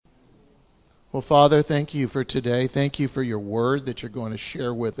Well, Father, thank you for today. Thank you for your word that you're going to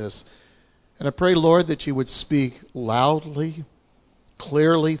share with us. And I pray, Lord, that you would speak loudly,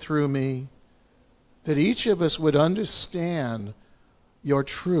 clearly through me, that each of us would understand your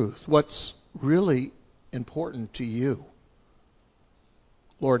truth, what's really important to you.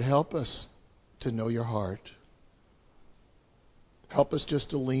 Lord, help us to know your heart. Help us just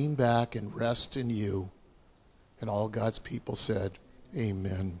to lean back and rest in you. And all God's people said,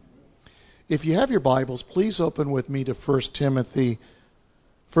 amen. If you have your Bibles, please open with me to 1 Timothy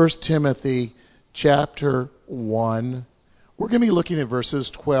chapter 1. We're going to be looking at verses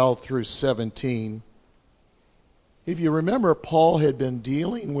 12 through 17. If you remember, Paul had been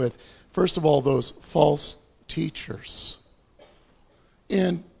dealing with, first of all, those false teachers.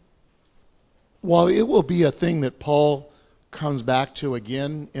 And while it will be a thing that Paul comes back to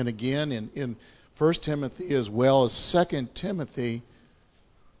again and again in 1 Timothy as well as 2 Timothy,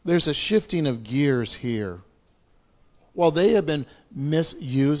 there's a shifting of gears here. While they have been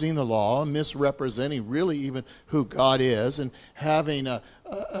misusing the law, misrepresenting really even who God is, and having a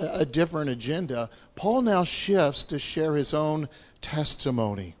different agenda, Paul now shifts to share his own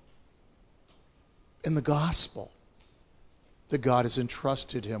testimony in the gospel that God has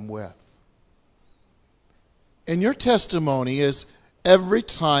entrusted him with. And your testimony is every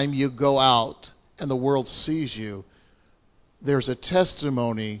time you go out and the world sees you, there's a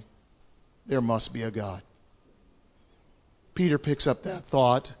testimony, there must be a God. Peter picks up that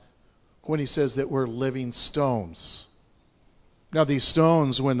thought when he says that we're living stones. Now these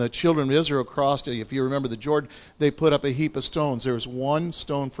stones, when the children of Israel crossed it, if you remember the Jordan, they put up a heap of stones. There was one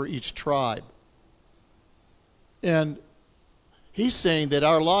stone for each tribe. And he's saying that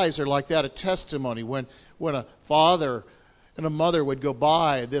our lives are like that, a testimony. When a father and a mother would go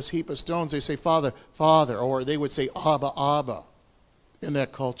by this heap of stones, they say, Father, Father, or they would say, Abba, Abba, in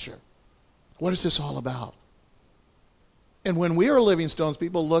that culture. What is this all about? And when we are living stones,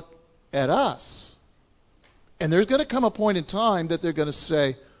 people look at us. And there's going to come a point in time that they're going to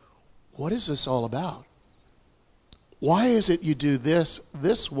say, what is this all about? Why is it you do this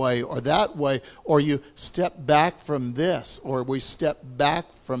way or that way, or you step back from this, or we step back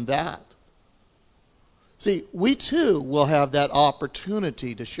from that? See, we too will have that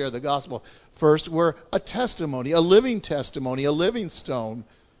opportunity to share the gospel. First, we're a testimony, a living stone.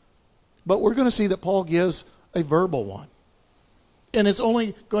 But we're going to see that Paul gives a verbal one. And it's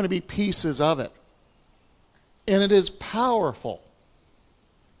only going to be pieces of it. And it is powerful.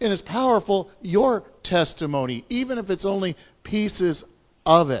 And it's powerful, your testimony, even if it's only pieces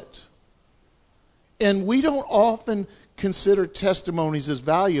of it. And we don't often consider testimonies as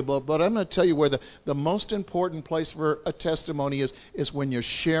valuable, but I'm going to tell you where the most important place for a testimony is when you're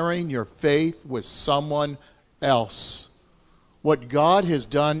sharing your faith with someone else. What God has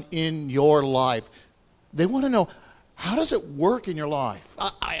done in your life. They want to know, how does it work in your life?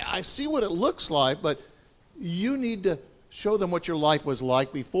 I see what it looks like, but you need to show them what your life was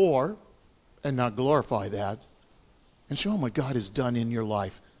like before and not glorify that. And show them what God has done in your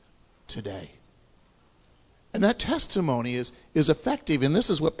life today. And that testimony is effective, and this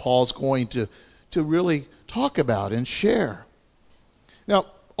is what Paul's going to really talk about and share. Now,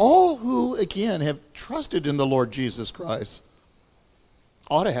 all who, again, have trusted in the Lord Jesus Christ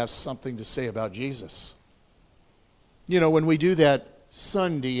ought to have something to say about Jesus. You know, when we do that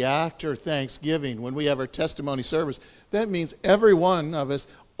Sunday after Thanksgiving, when we have our testimony service, that means every one of us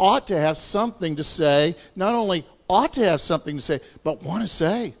ought to have something to say, not only ought to have something to say, but want to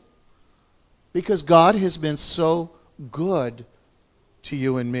say. Because God has been so good to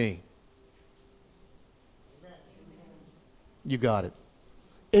you and me. Amen. You got it.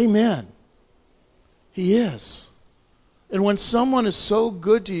 Amen. He is. And when someone is so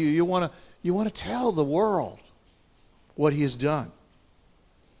good to you, you want to tell the world what he has done.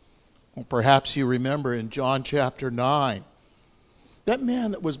 Well, perhaps you remember in John chapter 9, that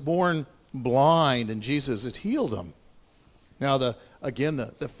man that was born blind and Jesus had healed him. Now the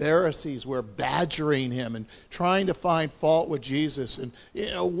Pharisees were badgering him and trying to find fault with Jesus. And,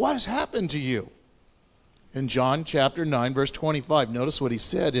 what has happened to you? In John chapter 9, verse 25, notice what he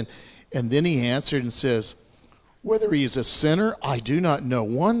said. And then he answered and says, whether he is a sinner, I do not know.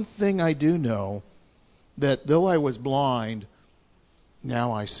 One thing I do know, that though I was blind,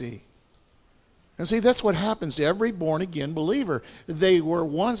 now I see. And see, that's what happens to every born-again believer. They were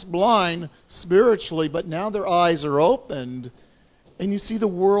once blind spiritually, but now their eyes are opened, and you see the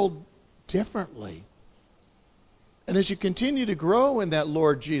world differently. And as you continue to grow in that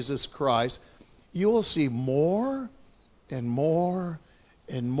Lord Jesus Christ, you will see more and more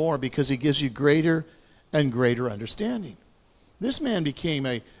and more, because he gives you greater and greater understanding. This man became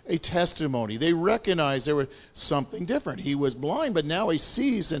a testimony. They recognized there was something different. He was blind, but now he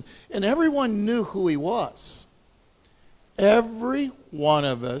sees, and everyone knew who he was. Every one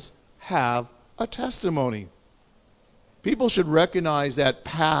of us have a testimony. People should recognize that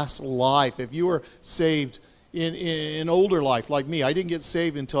past life. If you were saved in older life like me, I didn't get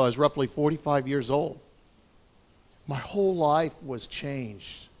saved until I was roughly 45 years old. My whole life was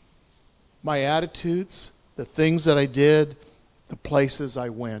changed. My attitudes, the things that I did, the places I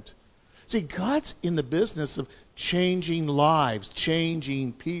went. See, God's in the business of changing lives,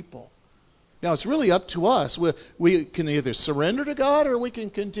 changing people. Now, it's really up to us. We can either surrender to God or we can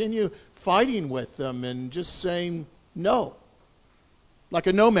continue fighting with them and just saying no. Like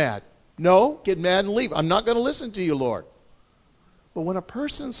a nomad. No, get mad and leave. I'm not going to listen to you, Lord. But when a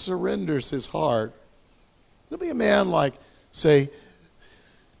person surrenders his heart, there'll be a man like, say,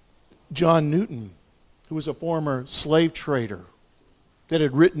 John Newton, who was a former slave trader that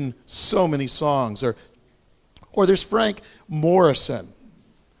had written so many songs. Or there's Frank Morrison,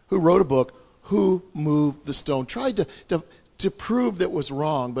 who wrote a book, Who Moved the Stone? Tried to prove that was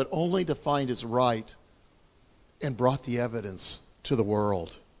wrong, but only to find it's right, and brought the evidence to the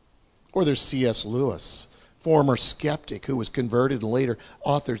world. Or there's C.S. Lewis, former skeptic who was converted and later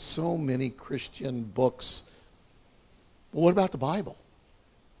authored so many Christian books. But what about the Bible?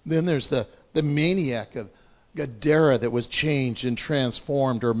 Then there's the maniac of Gadara that was changed and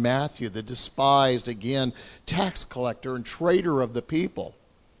transformed, or Matthew, the despised, again, tax collector and traitor of the people,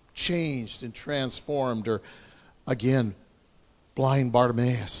 changed and transformed, or again, blind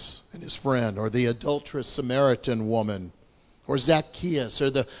Bartimaeus and his friend, or the adulterous Samaritan woman, or Zacchaeus, or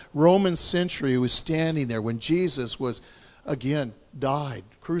the Roman century who was standing there when Jesus was, again, died,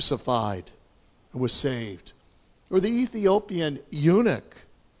 crucified, and was saved, or the Ethiopian eunuch,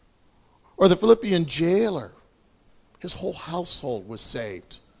 or the Philippian jailer. His whole household was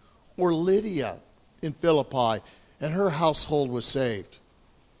saved. Or Lydia in Philippi, and her household was saved.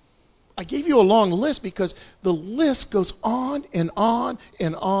 I gave you a long list because the list goes on and on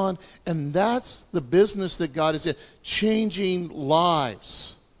and on, and that's the business that God is in, changing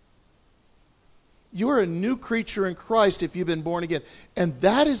lives. You are a new creature in Christ if you've been born again, and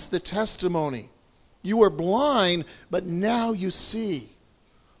that is the testimony. You were blind, but now you see.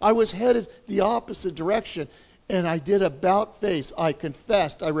 I was headed the opposite direction, and I did about face. I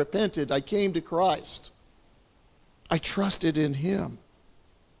confessed, I repented, I came to Christ. I trusted in Him.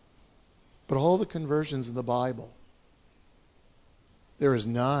 But all the conversions in the Bible, there is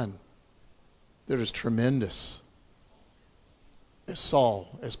none that is tremendous as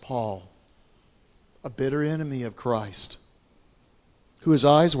Saul, as Paul, a bitter enemy of Christ, whose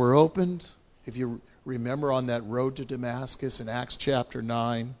eyes were opened, if you remember, on that road to Damascus in Acts chapter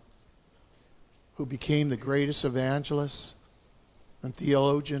 9, who became the greatest evangelist and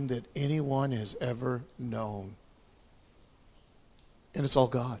theologian that anyone has ever known. And it's all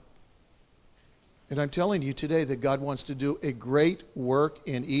God. And I'm telling you today that God wants to do a great work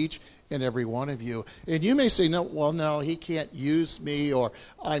in each and every one of you. And you may say, no, He can't use me, or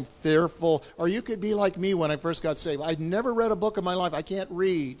I'm fearful. Or you could be like me when I first got saved. I'd never read a book in my life. I can't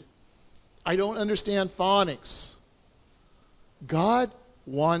read. I don't understand phonics. God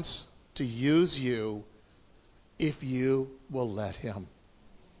wants to use you if you will let Him.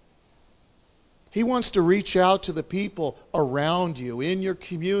 He wants to reach out to the people around you, in your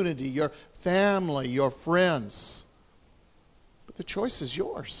community, your family, your friends. But the choice is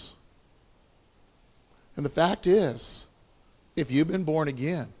yours. And the fact is, if you've been born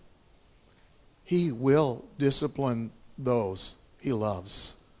again, He will discipline those He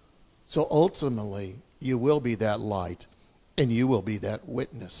loves. So ultimately, you will be that light, and you will be that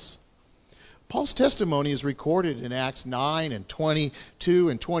witness. Paul's testimony is recorded in Acts 9 and 22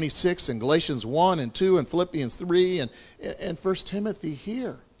 and 26 and Galatians 1 and 2 and Philippians 3 and 1 Timothy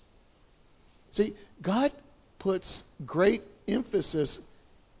here. See, God puts great emphasis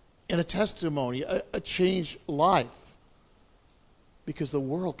in a testimony, a changed life, because the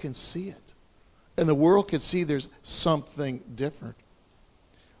world can see it. And the world can see there's something different.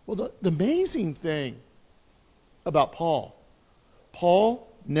 Well, the amazing thing about Paul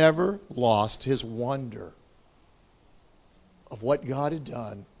never lost his wonder of what God had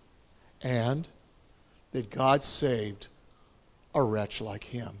done, and that God saved a wretch like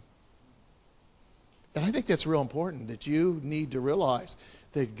him. And I think that's real important, that you need to realize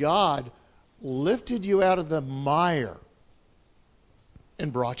that God lifted you out of the mire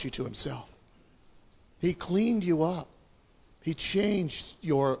and brought you to Himself. He cleaned you up. He changed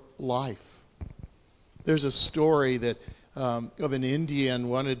your life. There's a story that of an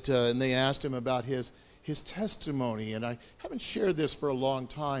Indian and they asked him about his testimony, and I haven't shared this for a long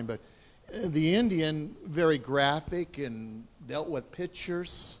time, but the Indian, very graphic and dealt with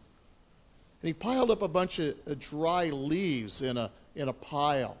pictures. And he piled up a bunch of dry leaves in a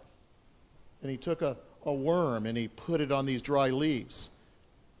pile. And he took a worm and he put it on these dry leaves.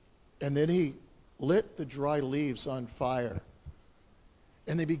 And then he lit the dry leaves on fire.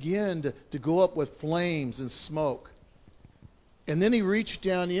 And they began to go up with flames and smoke. And then he reached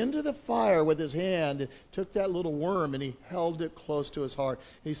down into the fire with his hand and took that little worm and he held it close to his heart.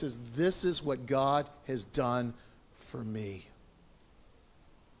 And he says, this is what God has done for me.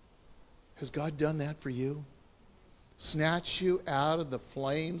 Has God done that for you? Snatch you out of the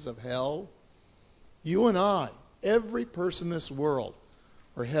flames of hell? You and I, every person in this world,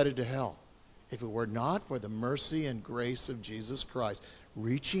 are headed to hell if it were not for the mercy and grace of Jesus Christ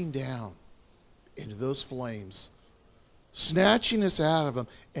reaching down into those flames, snatching us out of them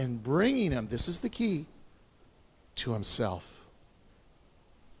and bringing them, this is the key, to himself.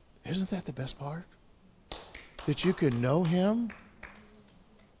 Isn't that the best part? That you can know him.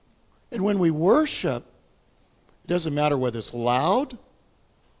 And when we worship, it doesn't matter whether it's loud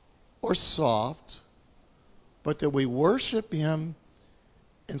or soft, but that we worship him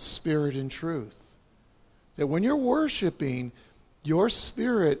in spirit and truth. That when you're worshiping, your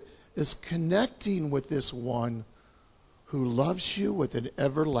spirit is connecting with this one who loves you with an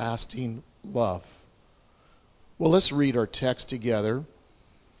everlasting love. Well, let's read our text together.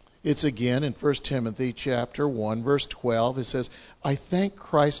 It's again in 1 Timothy chapter 1, verse 12. It says, I thank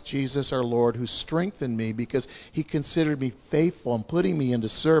Christ Jesus our Lord who strengthened me because he considered me faithful in putting me into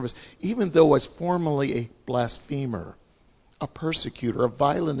service, even though I was formerly a blasphemer, a persecutor, a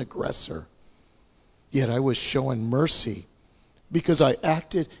violent aggressor. Yet I was shown mercy because I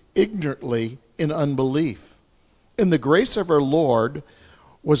acted ignorantly in unbelief. And the grace of our Lord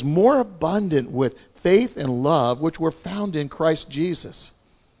was more abundant with faith and love which were found in Christ Jesus.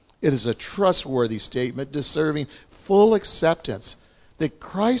 It is a trustworthy statement deserving full acceptance that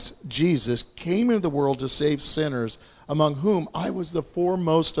Christ Jesus came into the world to save sinners, among whom I was the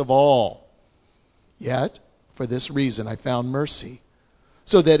foremost of all. Yet, for this reason, I found mercy,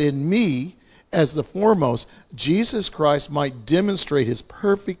 so that in me, as the foremost, Jesus Christ might demonstrate his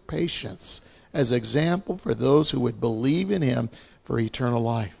perfect patience as an example for those who would believe in him for eternal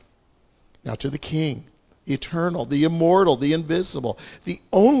life. Now to the King, eternal, the immortal, the invisible, the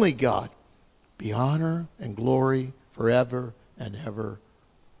only God, be honor and glory forever and ever.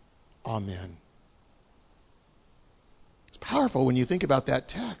 Amen. It's powerful when you think about that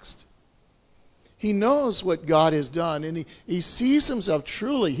text. He knows what God has done, and he sees himself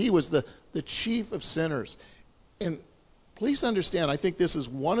truly. He was the chief of sinners. And please understand, I think this is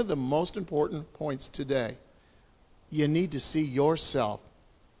one of the most important points today. You need to see yourself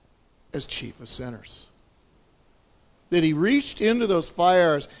as chief of sinners. That he reached into those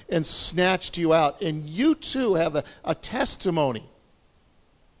fires and snatched you out. And you too have a testimony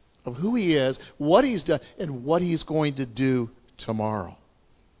of who he is, what he's done, and what he's going to do tomorrow.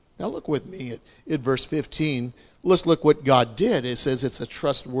 Now look with me at verse 15. Let's look what God did. It says it's a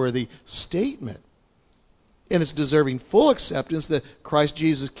trustworthy statement. And it's deserving full acceptance that Christ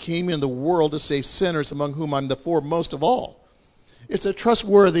Jesus came into the world to save sinners, among whom I'm the foremost of all. It's a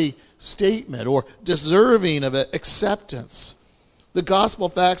trustworthy statement or deserving of acceptance. The gospel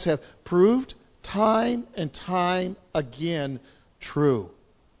facts have proved time and time again true.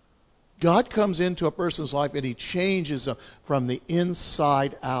 God comes into a person's life and he changes them from the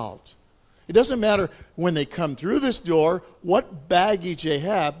inside out. It doesn't matter when they come through this door what baggage they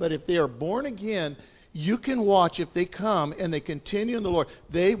have, but if they are born again, you can watch if they come and they continue in the Lord.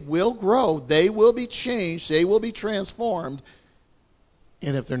 They will grow, they will be changed, they will be transformed.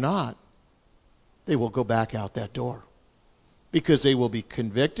 And if they're not, they will go back out that door because they will be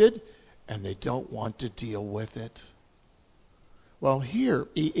convicted and they don't want to deal with it. Well, here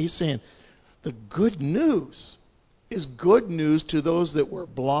he's saying the good news is good news to those that were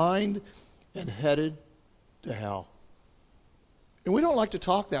blind and headed to hell. And we don't like to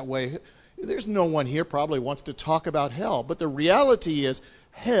talk that way. There's no one here probably wants to talk about hell. But the reality is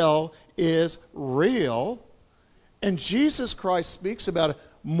hell is real. And Jesus Christ speaks about it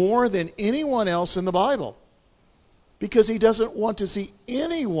more than anyone else in the Bible. Because he doesn't want to see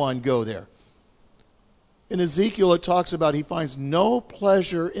anyone go there. In Ezekiel it talks about he finds no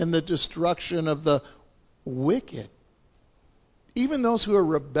pleasure in the destruction of the wicked. Even those who are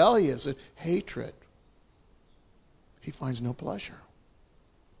rebellious and hatred. He finds no pleasure.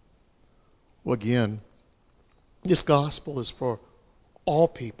 Well, again, this gospel is for all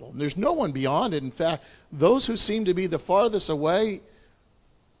people. There's no one beyond it. In fact, those who seem to be the farthest away,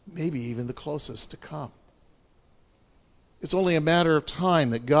 maybe even the closest to come. It's only a matter of time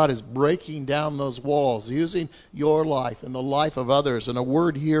that God is breaking down those walls, using your life and the life of others, and a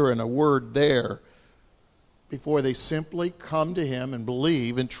word here and a word there, before they simply come to Him and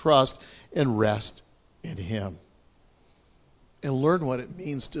believe and trust and rest in Him. And learn what it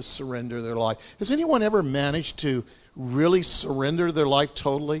means to surrender their life. Has anyone ever managed to really surrender their life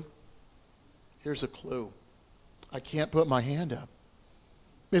totally? Here's a clue. I can't put my hand up.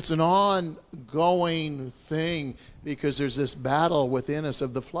 It's an ongoing thing because there's this battle within us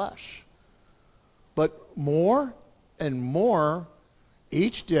of the flesh. But more and more,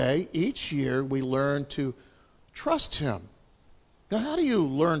 each day, each year, we learn to trust Him. Now, how do you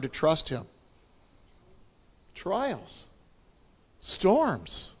learn to trust Him? Trials.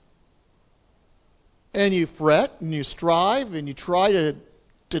 Storms. And you fret and you strive and you try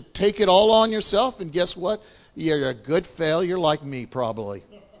to take it all on yourself, and guess what? You're a good failure like me, probably.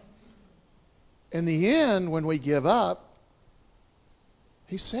 In the end, when we give up,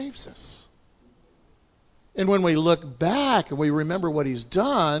 He saves us. And when we look back and we remember what He's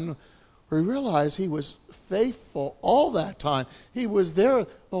done, we realize He was faithful all that time. He was there the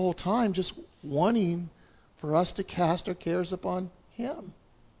whole time just wanting for us to cast our cares upon Him.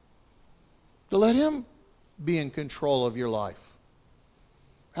 To let Him be in control of your life.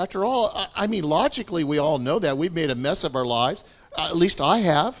 After all, I mean, logically, we all know that. We've made a mess of our lives. At least I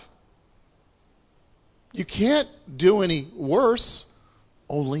have. You can't do any worse,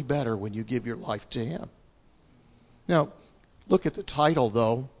 only better when you give your life to Him. Now, look at the title,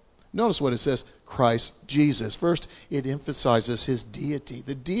 though. Notice what it says, Christ Jesus. First, it emphasizes His deity,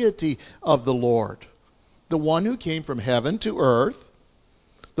 the deity of the Lord. The one who came from heaven to earth,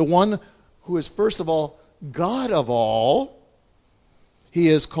 the one who is, first of all, God of all. He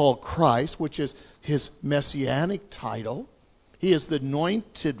is called Christ, which is His messianic title. He is the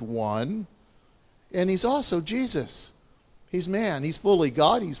anointed one. And He's also Jesus. He's man. He's fully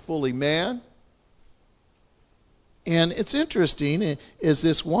God. He's fully man. And it's interesting is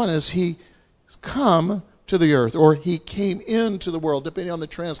this one as He come to the earth, or He came into the world, depending on the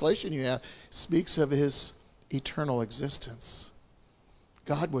translation you have, speaks of His eternal existence.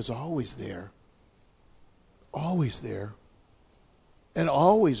 God was always there, and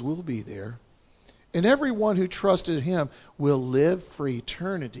always will be there. And everyone who trusted Him will live for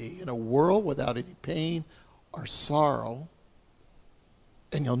eternity in a world without any pain or sorrow.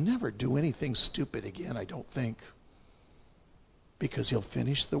 And you'll never do anything stupid again, I don't think, because He'll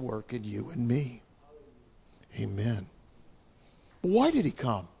finish the work in you and me. Amen. Why did He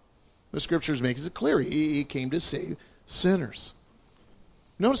come? The Scriptures make it clear. He came to save sinners.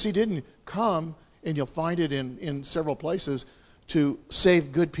 Notice He didn't come, and you'll find it in several places, to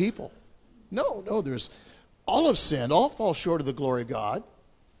save good people. No, there's all have sinned, all fall short of the glory of God.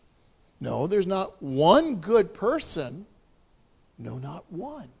 No, there's not one good person. No, not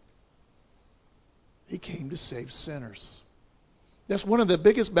one. He came to save sinners. That's one of the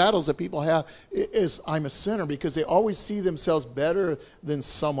biggest battles that people have is I'm a sinner, because they always see themselves better than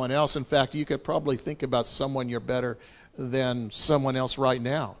someone else. In fact, you could probably think about someone you're better than someone else right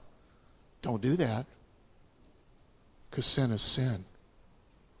now. Don't do that, because sin is sin.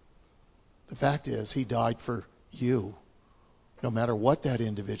 The fact is, He died for you, no matter what that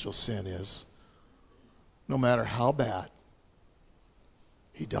individual sin is, no matter how bad.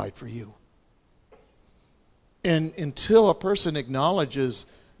 He died for you. And until a person acknowledges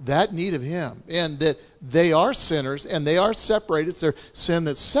that need of Him, and that they are sinners, and they are separated, it's their sin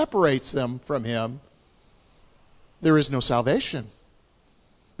that separates them from Him, there is no salvation.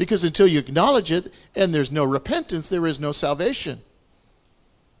 Because until you acknowledge it, and there's no repentance, there is no salvation.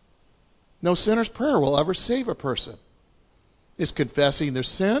 No sinner's prayer will ever save a person. It's confessing their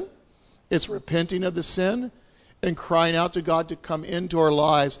sin, it's repenting of the sin, and crying out to God to come into our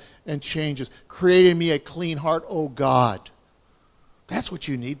lives and change us. Create in me a clean heart, O God. That's what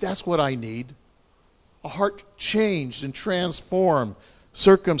you need. That's what I need. A heart changed and transformed,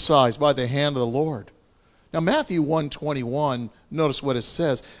 circumcised by the hand of the Lord. Now, Matthew 1:21, notice what it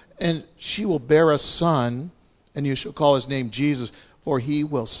says. And she will bear a son, and you shall call his name Jesus, for he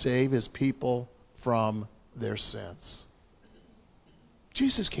will save his people from their sins.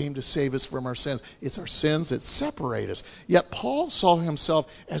 Jesus came to save us from our sins. It's our sins that separate us. Yet Paul saw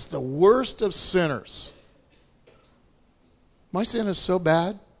himself as the worst of sinners. My sin is so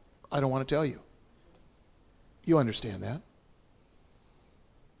bad, I don't want to tell you. You understand that.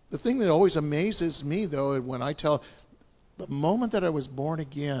 The thing that always amazes me, though, when I tell, the moment that I was born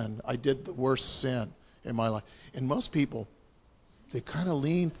again, I did the worst sin in my life. And most people, they kind of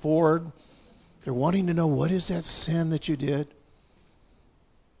lean forward. They're wanting to know, what is that sin that you did?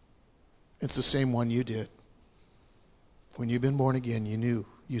 It's the same one you did. When you've been born again, you knew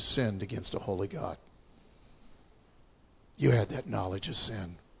you sinned against a holy God. You had that knowledge of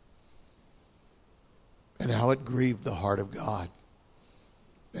sin. And how it grieved the heart of God.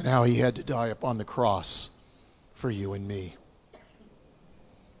 And how he had to die upon the cross for you and me.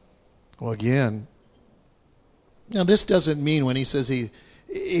 Well, again, now this doesn't mean when he says he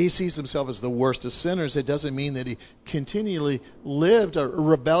sees himself as the worst of sinners, it doesn't mean that he continually lived a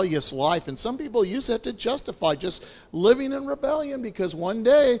rebellious life. And some people use that to justify just living in rebellion because one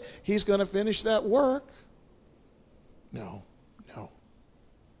day he's going to finish that work. No.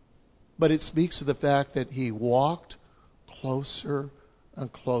 But it speaks of the fact that he walked closer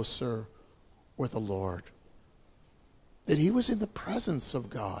and closer with the Lord. That he was in the presence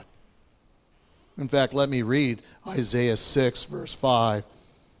of God. In fact, let me read Isaiah 6, verse 5.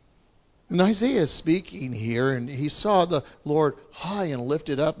 And Isaiah is speaking here, and he saw the Lord high and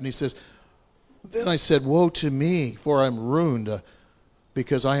lifted up, and he says, Then I said, Woe to me, for I am ruined,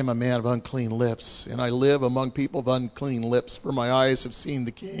 because I am a man of unclean lips, and I live among people of unclean lips, for my eyes have seen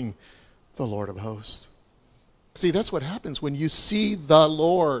the King, the Lord of hosts. See, that's what happens when you see the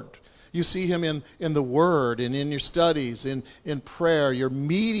Lord. You see him in the Word and in your studies, in prayer. You're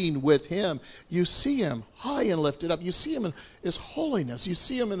meeting with him. You see him high and lifted up. You see him in his holiness. You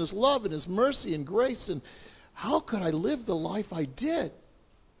see him in his love and his mercy and grace. And how could I live the life I did?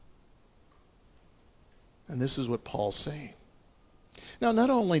 And this is what Paul's saying. Now, not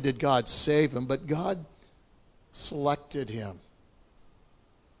only did God save him, but God selected him.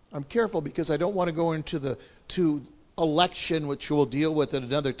 I'm careful because I don't want to go into election, which we'll deal with at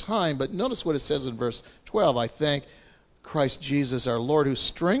another time. But notice what it says in verse 12. I thank Christ Jesus our Lord, who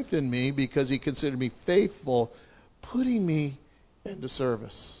strengthened me because he considered me faithful, putting me into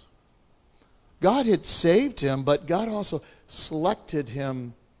service. God had saved him, but God also selected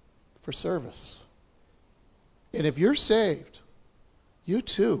him for service. And if you're saved, you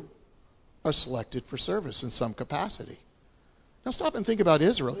too are selected for service in some capacity. Now stop and think about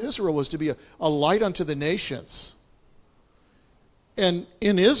Israel. Israel was to be a light unto the nations. And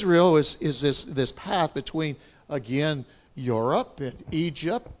in Israel is this path between, again, Europe and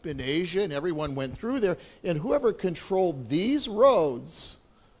Egypt and Asia, and everyone went through there. And whoever controlled these roads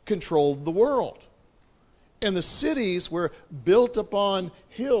controlled the world. And the cities were built upon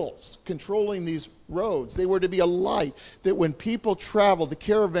hills, controlling these roads. They were to be a light that when people traveled, the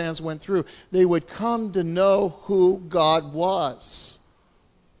caravans went through, they would come to know who God was.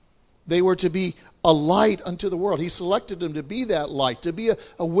 They were to be a light unto the world. He selected them to be that light, to be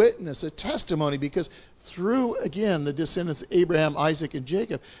a witness, a testimony, because through, again, the descendants of Abraham, Isaac, and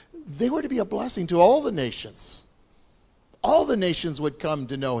Jacob, they were to be a blessing to all the nations. All the nations would come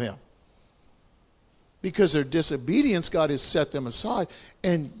to know him. Because their disobedience, God has set them aside.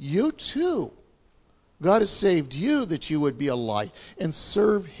 And you too, God has saved you that you would be a light and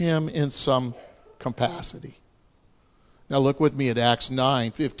serve him in some capacity. Now look with me at Acts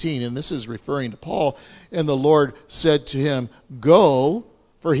 9:15, and this is referring to Paul. And the Lord said to him, Go,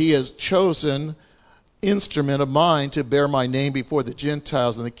 for he has chosen instrument of mine to bear my name before the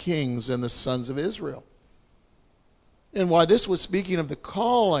Gentiles and the kings and the sons of Israel. And why this was speaking of the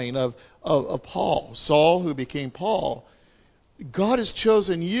calling of Paul, Saul, who became Paul. God has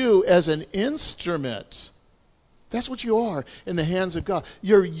chosen you as an instrument. That's what you are in the hands of God.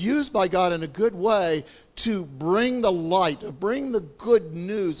 You're used by God in a good way to bring the light, to bring the good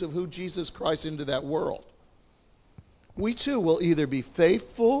news of who Jesus Christ into that world. We too will either be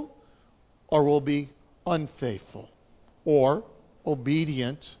faithful or will be unfaithful, or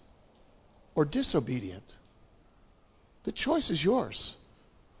obedient or disobedient. The choice is yours.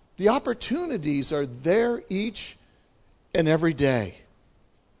 The opportunities are there each and every day.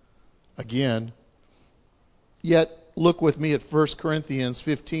 Again, yet look with me at 1 Corinthians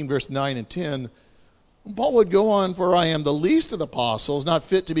 15, verse 9 and 10. Paul would go on, For I am the least of the apostles, not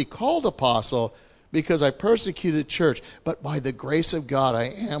fit to be called apostle, because I persecuted the church. But by the grace of God I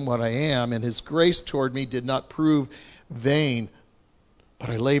am what I am, and his grace toward me did not prove vain. But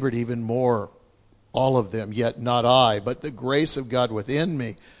I labored even more, all of them, yet not I, but the grace of God within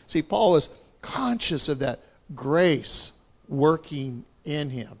me. See, Paul was conscious of that grace working in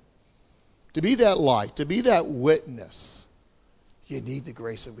him. To be that light, to be that witness, you need the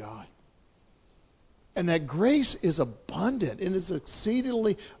grace of God. And that grace is abundant, and it's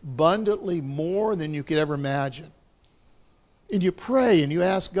exceedingly abundantly more than you could ever imagine. And you pray and you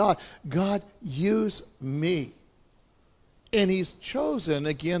ask God, God, use me. And he's chosen,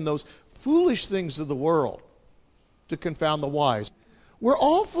 again, those foolish things of the world to confound the wise. We're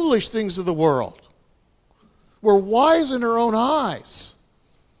all foolish things of the world. We're wise in our own eyes.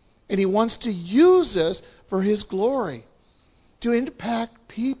 And he wants to use us for his glory. to impact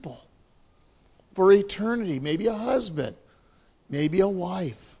people for eternity. Maybe a husband, maybe a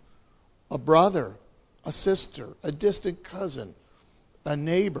wife, a brother, a sister, a distant cousin, a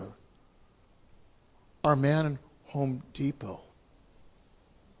neighbor, our man in Home Depot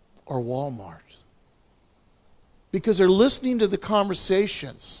or Walmart. Because they're listening to the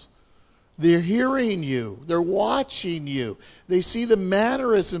conversations. They're hearing you. They're watching you. They see the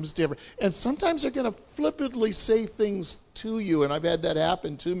mannerisms different. And sometimes they're going to flippantly say things to you, and I've had that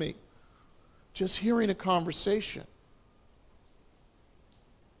happen to me. Just hearing a conversation.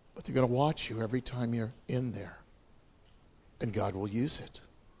 But they're going to watch you every time you're in there. And God will use it.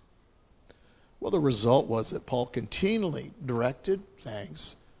 Well, the result was that Paul continually directed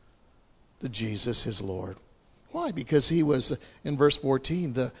thanks to Jesus, his Lord. Why? Because he was, in verse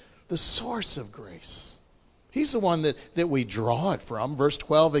 14, the source of grace. He's the one that we draw it from. Verse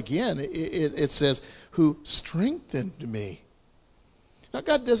 12 again, it says, who strengthened me. Now,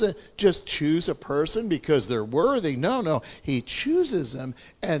 God doesn't just choose a person because they're worthy. No. He chooses them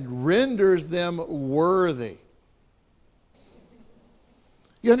and renders them worthy.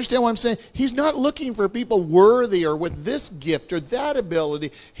 You understand what I'm saying? He's not looking for people worthy or with this gift or that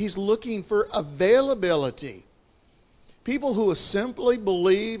ability. He's looking for availability. People who simply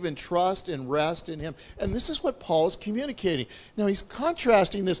believe and trust and rest in him. And this is what Paul is communicating. Now, he's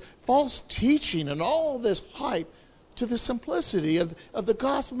contrasting this false teaching and all this hype to the simplicity of the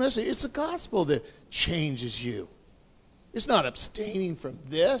gospel message. It's the gospel that changes you. It's not abstaining from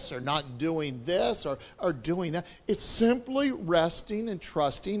this or not doing this or doing that. It's simply resting and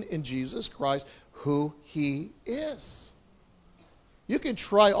trusting in Jesus Christ, who he is. You can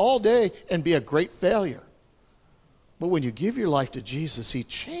try all day and be a great failure. But when you give your life to Jesus, he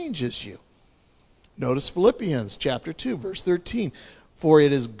changes you. Notice Philippians chapter 2, verse 13. For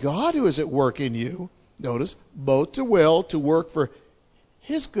it is God who is at work in you, notice, both to will, to work for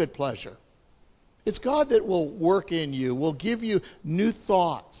his good pleasure. It's God that will work in you, will give you new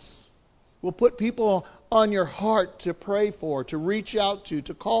thoughts, will put people on your heart to pray for, to reach out to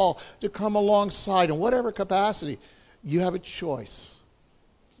call, to come alongside in whatever capacity. You have a choice.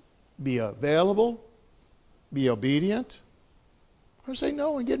 Be available, be obedient, or say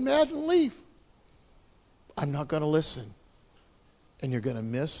no and get mad and leave. I'm not going to listen. And you're going to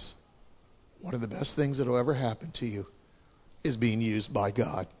miss one of the best things that will ever happen to you is being used by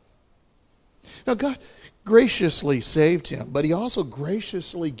God. Now, God graciously saved him, but he also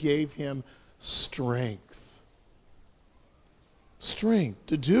graciously gave him strength. Strength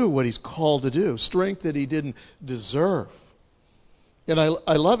to do what he's called to do. Strength that he didn't deserve. And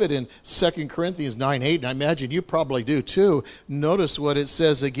I love it in 2 Corinthians 9:8, and I imagine you probably do too. Notice what it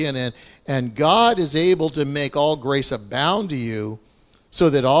says again, and God is able to make all grace abound to you, so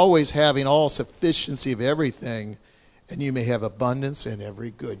that always having all sufficiency of everything, and you may have abundance in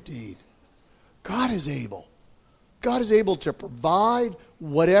every good deed. God is able. God is able to provide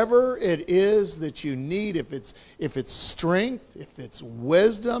whatever it is that you need. If it's strength, if it's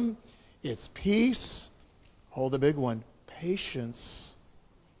wisdom, it's peace. Hold the big one, patience.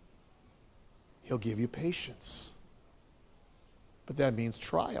 He'll give you patience. But that means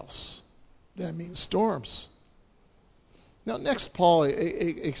trials. That means storms. Now, next, Paul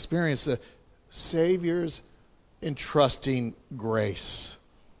experienced the Savior's entrusting grace.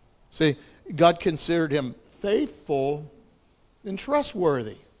 See, God considered him faithful and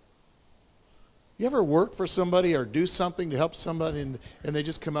trustworthy. You ever work for somebody or do something to help somebody and they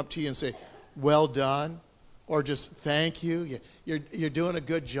just come up to you and say, well done, or just thank you, you're doing a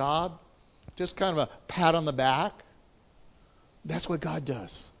good job, just kind of a pat on the back? That's what God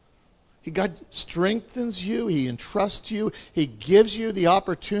does. God strengthens you. He entrusts you. He gives you the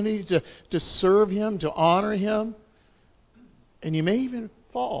opportunity to serve him, to honor him. And you may even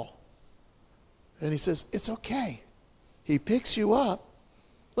fall. And he says, it's okay. He picks you up.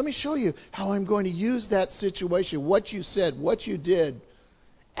 Let me show you how I'm going to use that situation, what you said, what you did,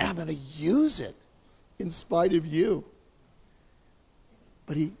 and I'm going to use it in spite of you.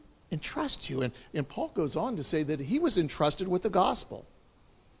 But he entrusts you. And Paul goes on to say that he was entrusted with the gospel.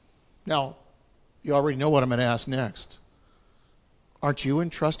 Now, you already know what I'm going to ask next. Aren't you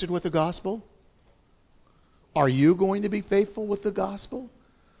entrusted with the gospel? Are you going to be faithful with the gospel?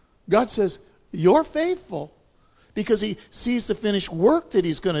 God says, you're faithful because he sees the finished work that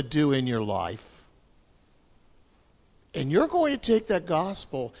he's going to do in your life. And you're going to take that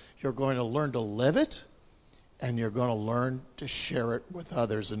gospel, you're going to learn to live it, and you're going to learn to share it with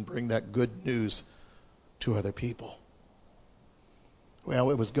others and bring that good news to other people. Well,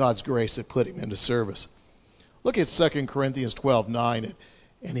 it was God's grace that put him into service. Look at 2 Corinthians 12:9,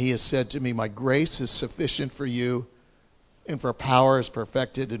 and he has said to me, my grace is sufficient for you, and for power is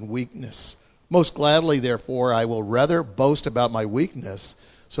perfected in weakness. Most gladly, therefore, I will rather boast about my weakness,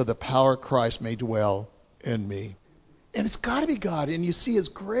 so the power of Christ may dwell in me. And it's got to be God. And you see His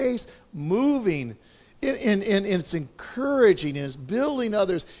grace moving, and it's encouraging, and it's building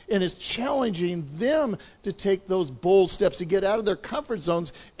others, and it's challenging them to take those bold steps, to get out of their comfort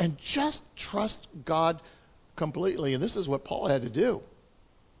zones and just trust God completely. And this is what Paul had to do.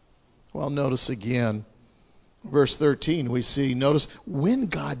 Well, notice again, verse 13, we see, notice when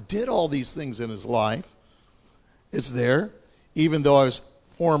God did all these things in his life, it's there, even though I was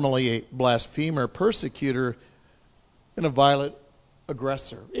formerly a blasphemer, persecutor, and a violent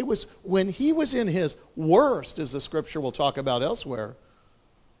aggressor. It was when he was in his worst, as the scripture will talk about elsewhere,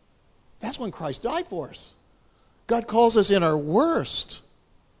 that's when Christ died for us. God calls us in our worst,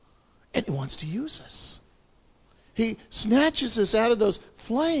 and he wants to use us. He snatches us out of those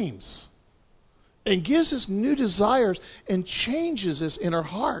flames and gives us new desires and changes us in our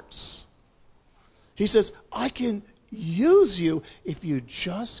hearts. He says, I can use you if you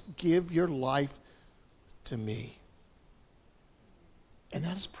just give your life to me. And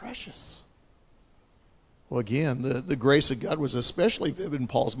that is precious. Well, again, the grace of God was especially vivid in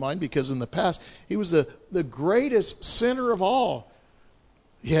Paul's mind because in the past, he was the greatest sinner of all.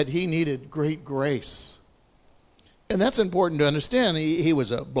 Yet he needed great grace. And that's important to understand. He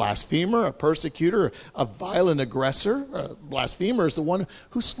was a blasphemer, a persecutor, a violent aggressor. A blasphemer is the one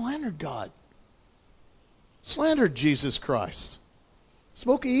who slandered God, slandered Jesus Christ,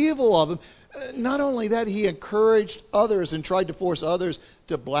 spoke evil of him. Not only that, he encouraged others and tried to force others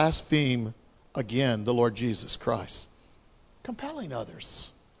to blaspheme again the Lord Jesus Christ, compelling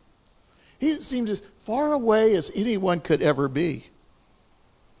others. He seemed as far away as anyone could ever be.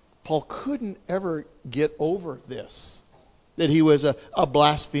 Paul couldn't ever get over this, that he was a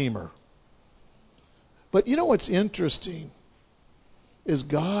blasphemer. But you know what's interesting is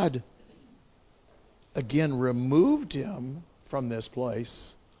God, again, removed him from this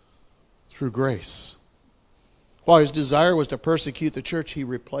place through grace. While his desire was to persecute the church, he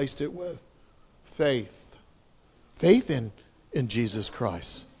replaced it with faith. Faith in Jesus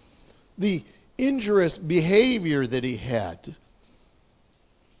Christ. The injurious behavior that he had,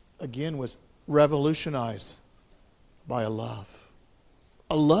 again, was revolutionized by a love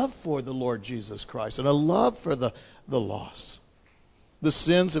for the Lord Jesus Christ and a love for the lost. The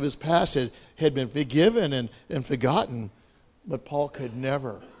sins of his past had been forgiven and forgotten, but Paul could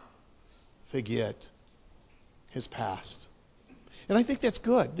never forget his past. And I think that's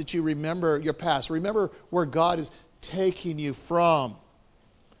good that you remember your past. Remember where God is taking you from.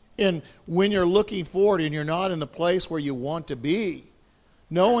 And when you're looking forward and you're not in the place where you want to be,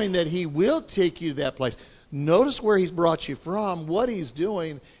 knowing that he will take you to that place. Notice where he's brought you from, what he's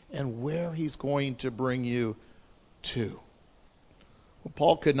doing, and where he's going to bring you to. Well,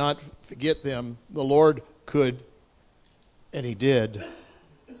 Paul could not forget them. The Lord could, and he did.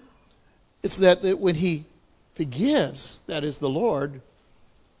 It's that when he forgives, that is the Lord,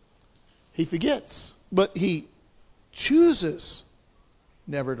 he forgets. But he chooses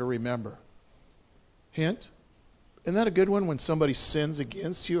never to remember. Hint? Isn't that a good one when somebody sins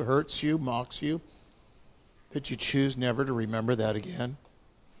against you, hurts you, mocks you? That you choose never to remember that again?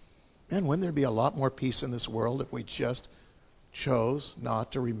 Man, wouldn't there be a lot more peace in this world if we just chose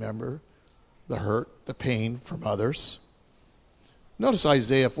not to remember the hurt, the pain from others? Notice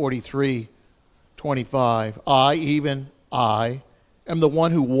Isaiah 43:25. I, even I, am the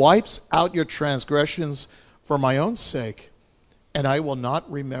one who wipes out your transgressions for my own sake, and I will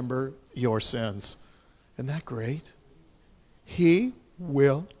not remember your sins. Isn't that great? He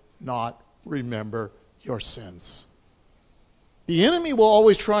will not remember your sins. The enemy will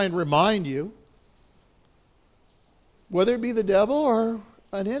always try and remind you, whether it be the devil or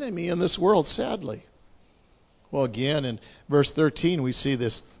an enemy in this world, sadly. Well, again, in verse 13, we see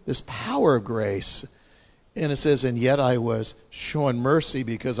this power of grace. And it says, and yet I was shown mercy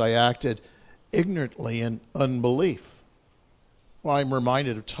because I acted ignorantly in unbelief. Well, I'm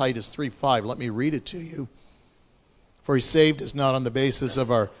reminded of Titus 3:5. Let me read it to you. For he saved us not on the basis of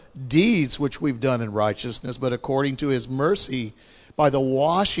our deeds which we've done in righteousness, but according to his mercy by the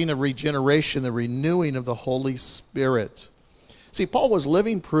washing of regeneration, the renewing of the Holy Spirit. See, Paul was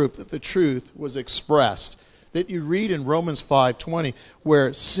living proof that the truth was expressed. That you read in Romans 5:20,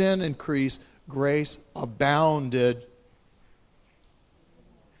 where sin increased, grace abounded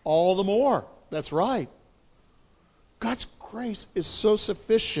all the more. That's right. God's grace is so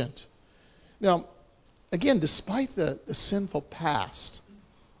sufficient. Now, again, despite the sinful past,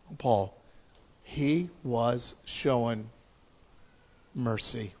 Paul, he was showing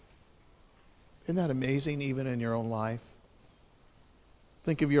mercy. Isn't that amazing, even in your own life?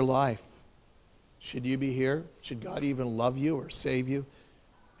 Think of your life. Should you be here? Should God even love you or save you?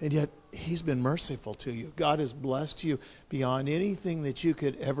 And yet, He's been merciful to you. God has blessed you beyond anything that you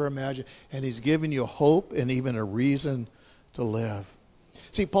could ever imagine. And He's given you hope and even a reason to live.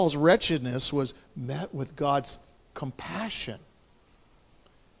 See, Paul's wretchedness was met with God's compassion.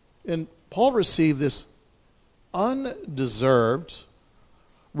 And Paul received this undeserved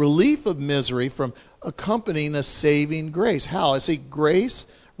relief of misery from accompanying a saving grace. How? See, grace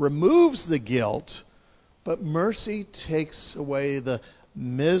removes the guilt, but mercy takes away the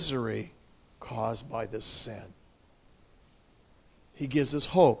misery caused by this sin. He gives us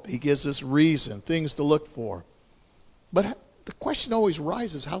hope. He gives us reason, things to look for. But the question always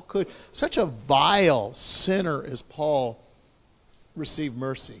rises, how could such a vile sinner as Paul receive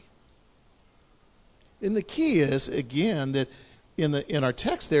mercy? And the key is, again, that in our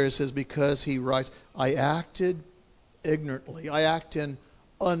text there it says, because he writes, I acted ignorantly. I act in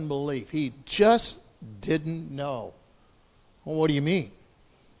unbelief. He just didn't know. Well, what do you mean?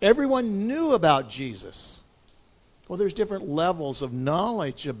 Everyone knew about Jesus. Well, there's different levels of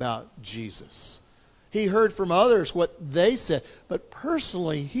knowledge about Jesus. He heard from others what they said, but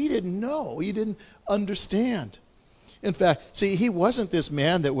personally, he didn't know. He didn't understand. In fact, see, he wasn't this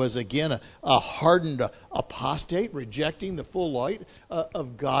man that was, again, a hardened apostate, rejecting the full light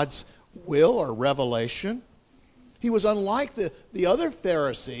of God's will or revelation. He was unlike the other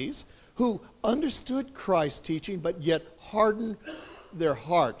Pharisees who understood Christ's teaching, but yet hardened their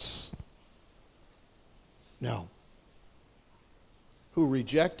hearts. No. Who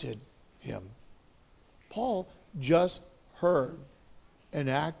rejected him. Paul just heard and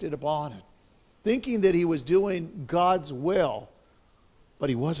acted upon it, thinking that he was doing God's will, but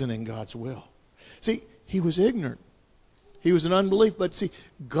he wasn't in God's will. See, he was ignorant. He was in unbelief, but see,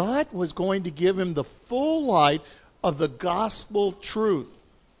 God was going to give him the full light of the gospel truth.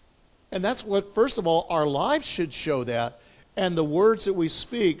 And that's what, first of all, our lives should show that, and the words that we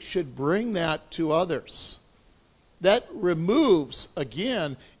speak should bring that to others. That removes,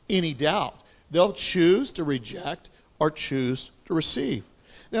 again, any doubt. They'll choose to reject or choose to receive.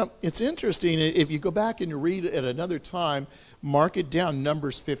 Now, it's interesting, if you go back and you read it at another time, mark it down,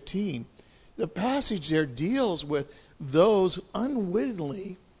 Numbers 15. The passage there deals with those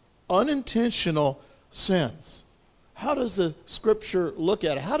unwittingly, unintentional sins. How does the Scripture look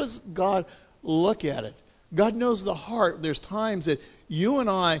at it? How does God look at it? God knows the heart. There's times that you and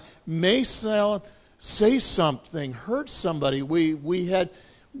I may say something, hurt somebody. We had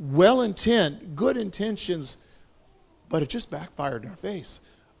well intent, good intentions, but it just backfired in our face.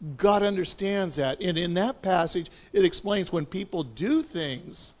 God understands that. And in that passage, it explains when people do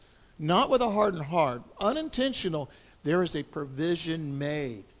things, not with a hardened heart, unintentional, there is a provision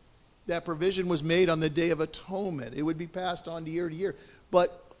made. That provision was made on the Day of Atonement. It would be passed on to year.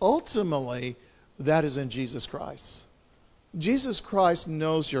 But ultimately, that is in Jesus Christ. Jesus Christ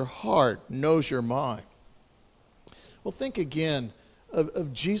knows your heart, knows your mind. Well, think again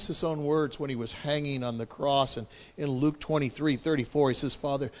of Jesus' own words when he was hanging on the cross. And in Luke 23:34, he says,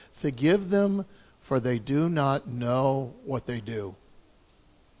 Father, forgive them, for they do not know what they do.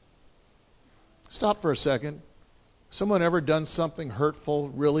 Stop for a second. Someone ever done something hurtful,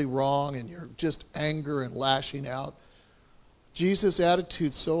 really wrong, and you're just anger and lashing out? Jesus'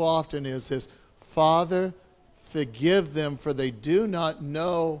 attitude so often is this, Father, forgive them, for they do not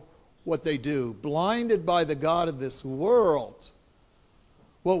know what they do. Blinded by the God of this world.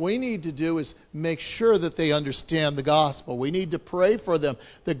 What we need to do is make sure that they understand the gospel. We need to pray for them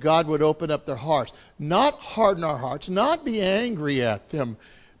that God would open up their hearts. Not harden our hearts, not be angry at them,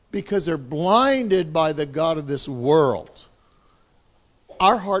 because they're blinded by the God of this world.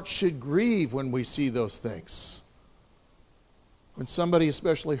 Our hearts should grieve when we see those things. When somebody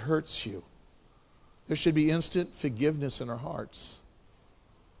especially hurts you, there should be instant forgiveness in our hearts.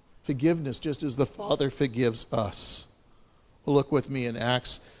 Forgiveness just as the Father forgives us. Well, look with me in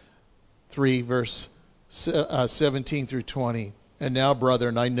Acts 3, verse 17 through 20. And now,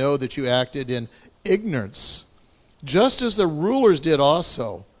 brethren, I know that you acted in ignorance, just as the rulers did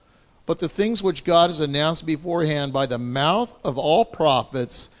also. But the things which God has announced beforehand by the mouth of all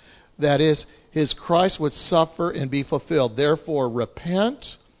prophets, that is, his Christ would suffer and be fulfilled. Therefore,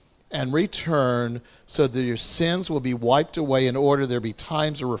 repent and return, so that your sins will be wiped away, in order there be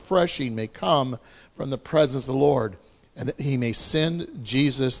times of refreshing may come from the presence of the Lord, and that he may send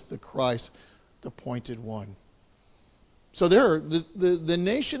Jesus the Christ, the appointed one. So there, the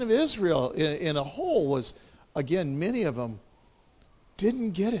nation of Israel in a whole was, again, many of them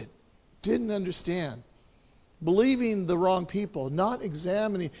didn't get it, didn't understand, believing the wrong people, not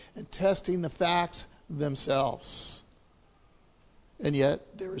examining and testing the facts themselves. And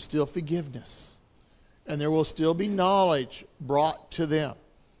yet there is still forgiveness. And there will still be knowledge brought to them.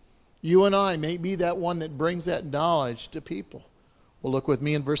 You and I may be that one that brings that knowledge to people. Well, look with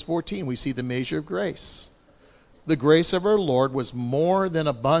me in verse 14. We see the measure of grace. The grace of our Lord was more than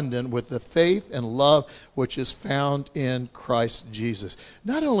abundant with the faith and love which is found in Christ Jesus.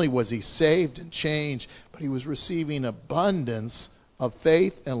 Not only was he saved and changed, but he was receiving abundance of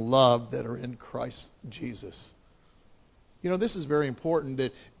faith and love that are in Christ Jesus. You know, this is very important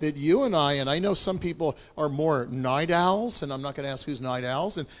that you and I know some people are more night owls, and I'm not going to ask who's night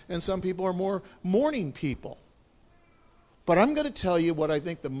owls, and some people are more morning people. But I'm going to tell you what I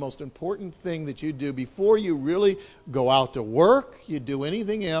think the most important thing that you do before you really go out to work, you do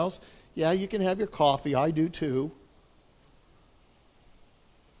anything else. Yeah, you can have your coffee. I do too.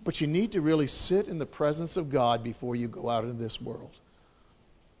 But you need to really sit in the presence of God before you go out into this world.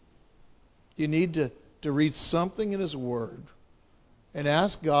 You need to read something in His Word and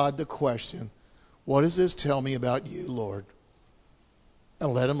ask God the question, what does this tell me about you, Lord?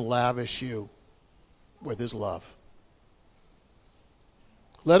 And let Him lavish you with His love.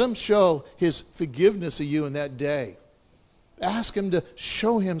 Let Him show His forgiveness of you in that day. Ask Him to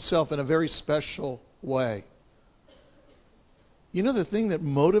show Himself in a very special way. You know, the thing that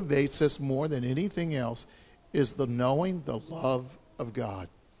motivates us more than anything else is the knowing the love of God.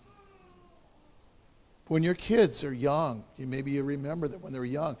 When your kids are young, maybe you remember that when they were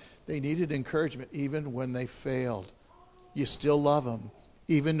young, they needed encouragement even when they failed. You still love them,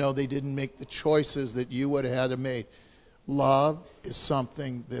 even though they didn't make the choices that you would have had to make. Love is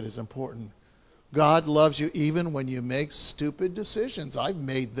something that is important. God loves you even when you make stupid decisions. I've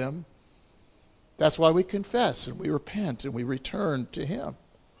made them. That's why we confess and we repent and we return to Him.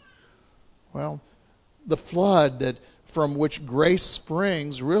 Well, the flood that from which grace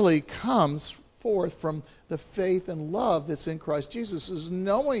springs really comes forth from the faith and love that's in Christ Jesus, is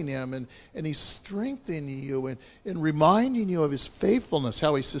knowing Him and He's strengthening you and reminding you of His faithfulness,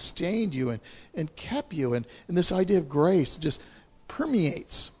 how He sustained you and kept you. And this idea of grace just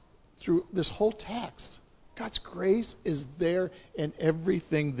permeates through this whole text. God's grace is there in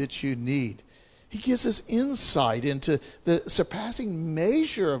everything that you need. He gives us insight into the surpassing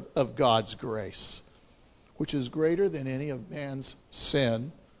measure of God's grace, which is greater than any of man's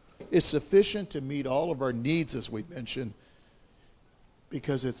sin. Is sufficient to meet all of our needs, as we mentioned,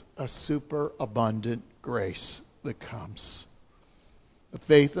 because it's a super abundant grace that comes. The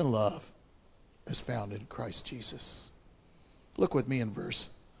faith and love is found in Christ Jesus. Look with me in verse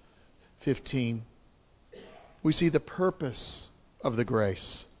 15. We see the purpose of the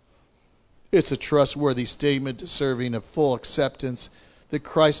grace. It's a trustworthy statement deserving of full acceptance that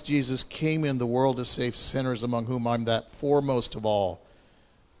Christ Jesus came in the world to save sinners, among whom I'm that foremost of all.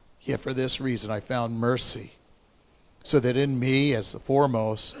 Yet for this reason I found mercy, so that in me, as the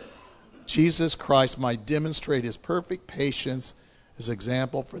foremost, Jesus Christ might demonstrate His perfect patience as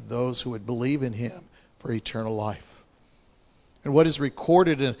example for those who would believe in Him for eternal life. And what is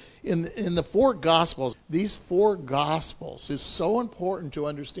recorded in the four Gospels, these four Gospels is so important to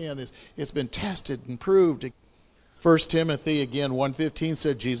understand this. It's been tested and proved. 1 Timothy, again, 1:15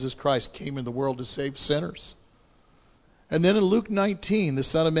 said Jesus Christ came in the world to save sinners. And then in Luke 19, the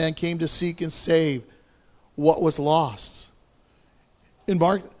Son of Man came to seek and save what was lost. In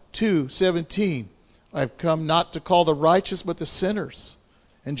Mark 2:17, I've come not to call the righteous but the sinners.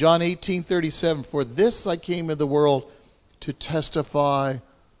 In John 18:37, for this I came into the world to testify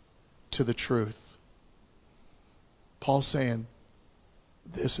to the truth. Paul's saying,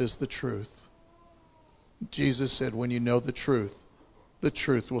 this is the truth. Jesus said, when you know the truth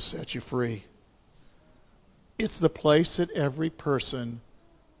will set you free. It's the place that every person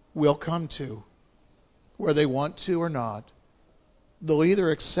will come to, where they want to or not. They'll either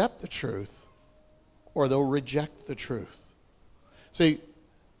accept the truth or they'll reject the truth. See,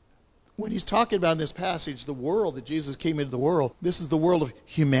 when he's talking about in this passage, the world that Jesus came into the world, this is the world of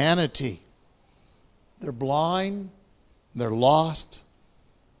humanity. They're blind, they're lost,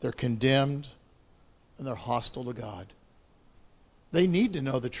 they're condemned, and they're hostile to God. They need to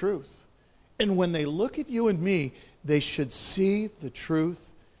know the truth. And when they look at you and me, they should see the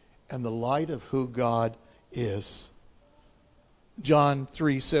truth and the light of who God is. John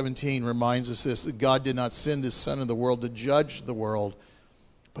 3:17 reminds us this, that God did not send His Son in the world to judge the world,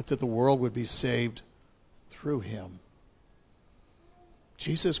 but that the world would be saved through Him.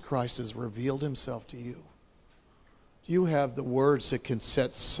 Jesus Christ has revealed Himself to you. You have the words that can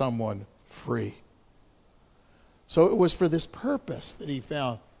set someone free. So it was for this purpose that He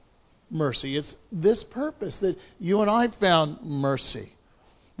found mercy. It's this purpose that you and I found mercy.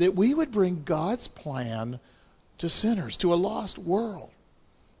 That we would bring God's plan to sinners, to a lost world.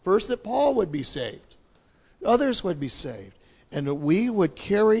 First, that Paul would be saved. Others would be saved. And that we would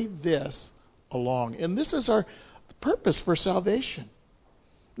carry this along. And this is our purpose for salvation.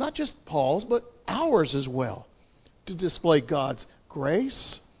 Not just Paul's, but ours as well. To display God's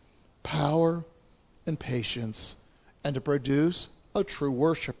grace, power, and patience, and to produce a true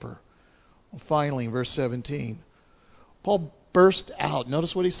worshiper. Well, finally, in verse 17, Paul burst out.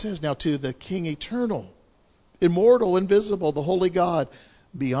 Notice what he says now: to the King eternal, immortal, invisible, the holy God,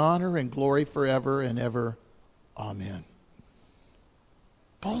 be honor and glory forever and ever. Amen.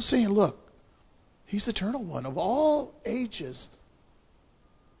 Paul's saying, look, he's the eternal one of all ages.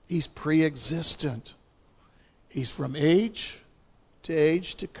 He's pre-existent. He's from age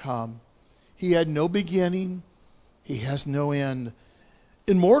to come. He had no beginning. He has no end.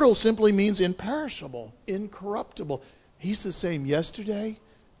 Immortal simply means imperishable, incorruptible. He's the same yesterday,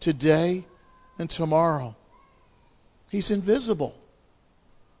 today, and tomorrow. He's invisible.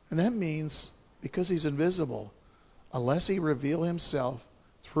 And that means, because he's invisible, unless he reveal himself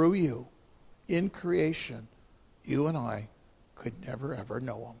through you in creation, you and I could never, ever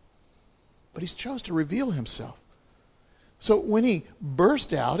know him. But he's chose to reveal himself. So when he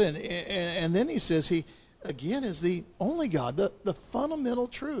burst out, and then he says he, again, is the only God, the fundamental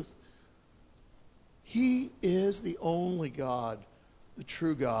truth. He is the only God, the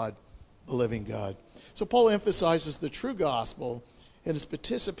true God, the living God. So Paul emphasizes the true gospel and his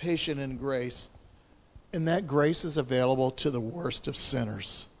participation in grace, and that grace is available to the worst of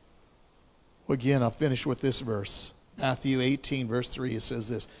sinners. Well, again, I'll finish with this verse. Matthew 18, verse 3, it says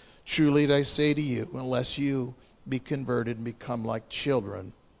this: truly I say to you, unless you be converted and become like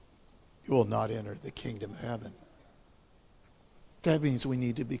children, you will not enter the kingdom of heaven. That means we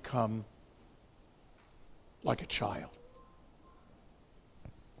need to become like a child.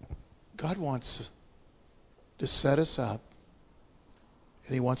 God wants to set us up,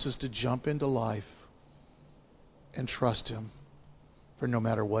 and he wants us to jump into life and trust him for no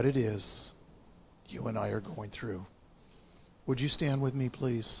matter what it is you and I are going through. Would you stand with me,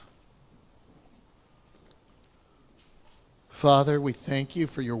 please? Father, we thank you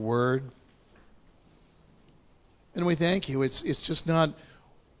for your word. And we thank you. It's just not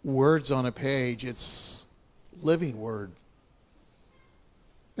words on a page. It's living word.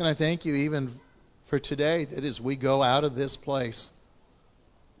 And I thank you even for today, that as we go out of this place,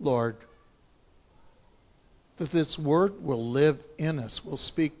 Lord, that this word will live in us, will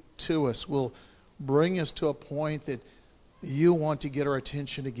speak to us, will bring us to a point that you want to get our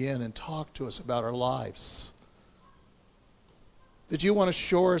attention again and talk to us about our lives. That you want to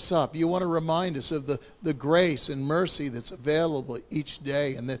shore us up. You want to remind us of the grace and mercy that's available each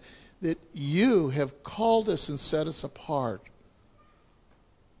day, and that you have called us and set us apart.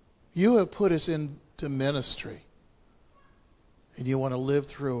 You have put us into ministry, and you want to live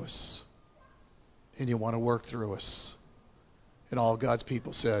through us, and you want to work through us. And all God's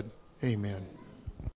people said, amen.